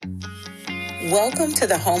Welcome to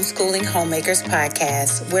the Homeschooling Homemakers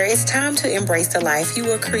Podcast, where it's time to embrace the life you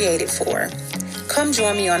were created for. Come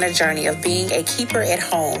join me on a journey of being a keeper at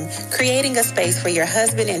home, creating a space for your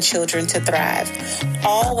husband and children to thrive,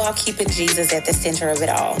 all while keeping Jesus at the center of it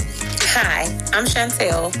all. Hi, I'm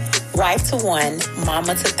Chantel, wife to one,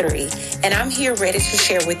 mama to three, and I'm here ready to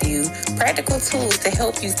share with you practical tools to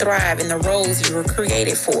help you thrive in the roles you were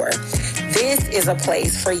created for. This is a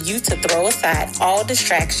place for you to throw aside all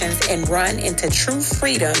distractions and run into true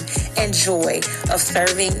freedom and joy of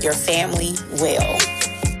serving your family well.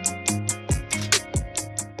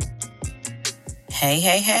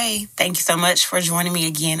 Hey. Thank you so much for joining me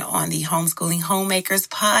again on the Homeschooling Homemakers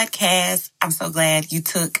Podcast. I'm so glad you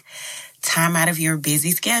took time out of your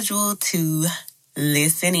busy schedule to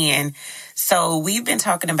listen in. So we've been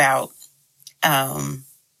talking about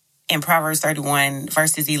in Proverbs 31,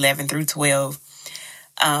 verses 11 through 12,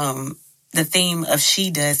 the theme of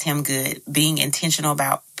she does him good, being intentional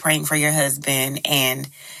about praying for your husband, and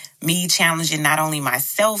me challenging not only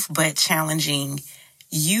myself, but challenging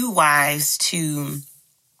you wives to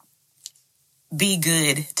be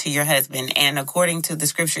good to your husband. And according to the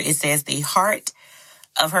scripture, it says the heart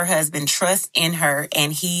of her husband trusts in her,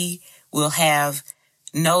 and he will have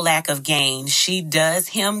no lack of gain. She does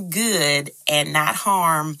him good and not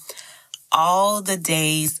harm all the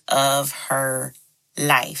days of her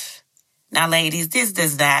life. Now, ladies, this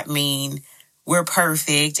does not mean we're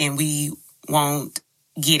perfect and we won't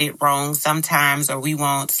get it wrong sometimes, or we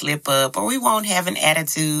won't slip up, or we won't have an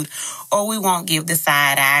attitude, or we won't give the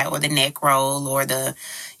side eye or the neck roll or the,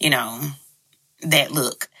 that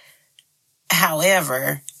look.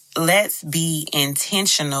 However, let's be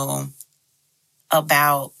intentional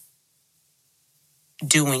about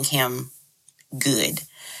doing him good.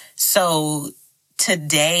 So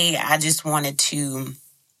today, I just wanted to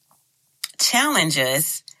challenge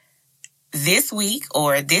us this week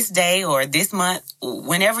or this day or this month,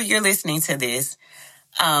 whenever you're listening to this,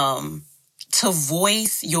 to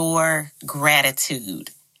voice your gratitude.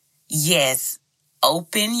 Yes,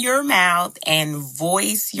 open your mouth and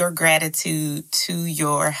voice your gratitude to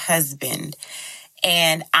your husband.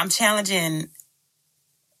 And I'm challenging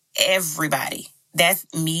everybody, that's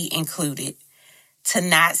me included, to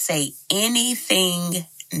not say anything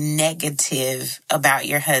negative about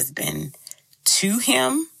your husband to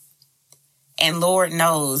him. And Lord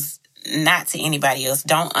knows, not to anybody else.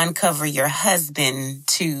 Don't uncover your husband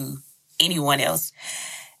to anyone else.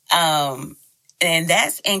 And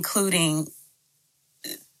that's including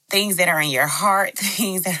things that are in your heart,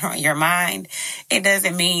 things that are on your mind. It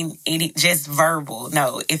doesn't mean just verbal.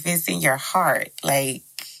 No, if it's in your heart,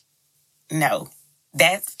 no,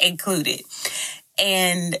 that's included.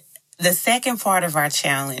 And the second part of our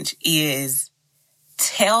challenge is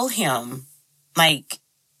tell him,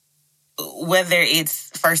 whether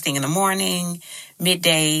it's first thing in the morning,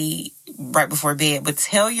 midday, right before bed, but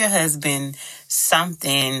tell your husband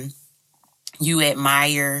something you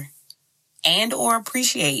admire and or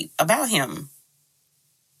appreciate about him.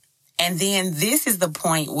 And then this is the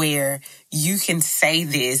point where you can say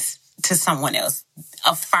this to someone else.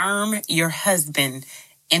 Affirm your husband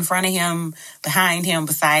in front of him, behind him,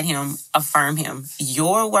 beside him. Affirm him.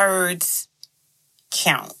 Your words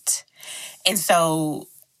count. And so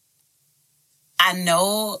I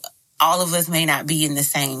know all of us may not be in the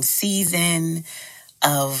same season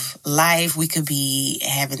of life. We could be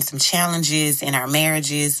having some challenges in our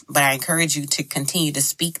marriages, but I encourage you to continue to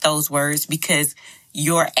speak those words, because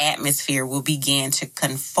your atmosphere will begin to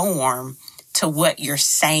conform to what you're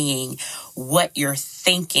saying, what you're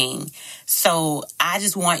thinking. So I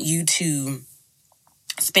just want you to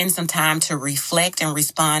spend some time to reflect and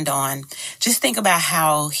respond on. Just think about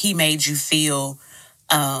how he made you feel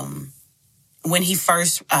when he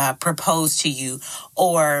first proposed to you,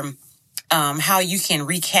 or how you can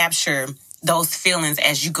recapture those feelings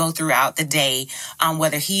as you go throughout the day,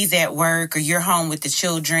 whether he's at work or you're home with the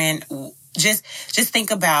children. Just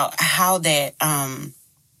think about how that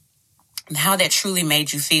truly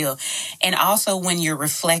made you feel. And also when you're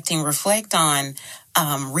reflect on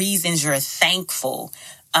reasons you're thankful.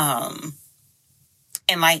 And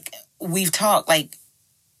we've talked,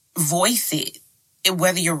 voice it.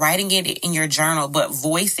 Whether you're writing it in your journal, but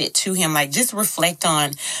voice it to him. Just reflect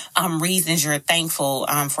on reasons you're thankful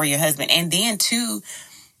for your husband. And then too,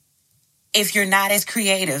 if you're not as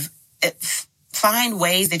creative, find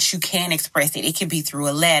ways that you can express it. It could be through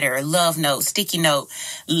a letter, a love note, sticky note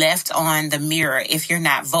left on the mirror if you're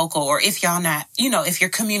not vocal, or if y'all not, if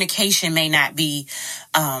your communication may not be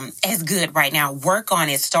as good right now. Work on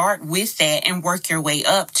it. Start with that and work your way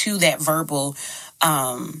up to that verbal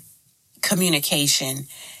communication.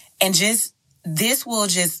 And just this will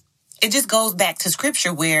it just goes back to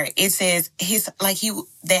scripture where it says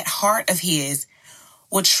that heart of his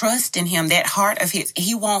will trust in him. That heart of his,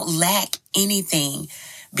 he won't lack anything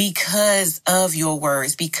because of your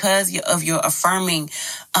words, because of your affirming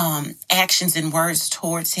actions and words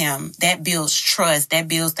towards him. That builds trust. That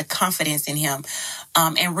builds the confidence in him.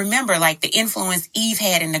 And remember, like the influence Eve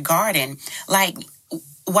had in the garden, like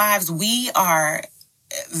wives, we are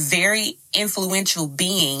very influential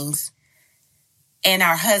beings in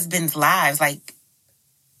our husbands' lives. Like,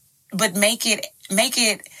 but make it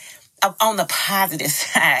on the positive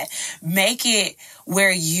side. Make it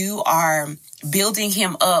where you are building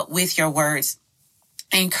him up with your words,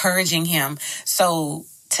 encouraging him. So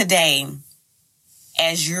today,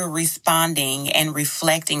 as you're responding and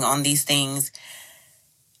reflecting on these things,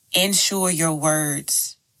 ensure your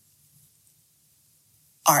words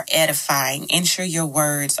are edifying. Ensure your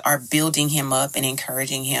words are building him up and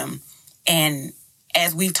encouraging him. And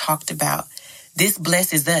as we've talked about, this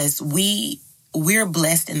blesses us. We're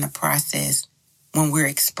blessed in the process when we're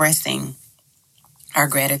expressing our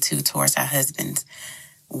gratitude towards our husbands.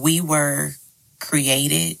 We were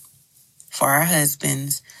created for our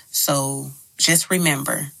husbands. So just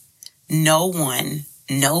remember, no one,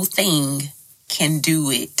 no thing can do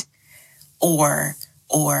it or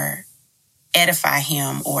edify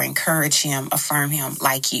him or encourage him, affirm him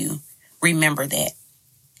like you. Remember that.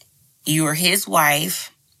 You are his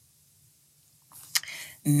wife.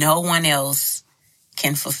 No one else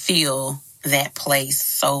can fulfill that place.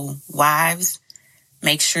 So wives,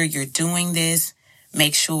 make sure you're doing this.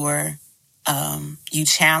 Make sure you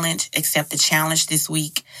accept the challenge this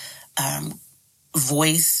week.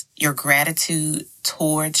 Voice your gratitude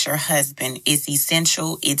towards your husband. It's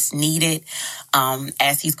essential. It's needed.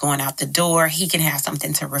 As he's going out the door, he can have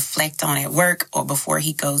something to reflect on at work or before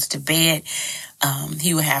he goes to bed.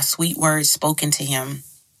 He will have sweet words spoken to him.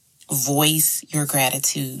 Voice your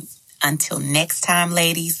gratitude. Until next time,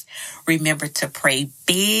 ladies, remember to pray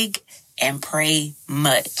big and pray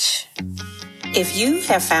much. If you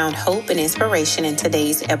have found hope and inspiration in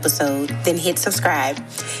today's episode, then hit subscribe.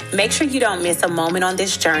 Make sure you don't miss a moment on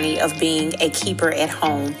this journey of being a keeper at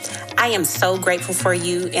home. I am so grateful for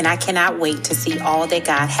you, and I cannot wait to see all that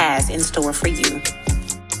God has in store for you.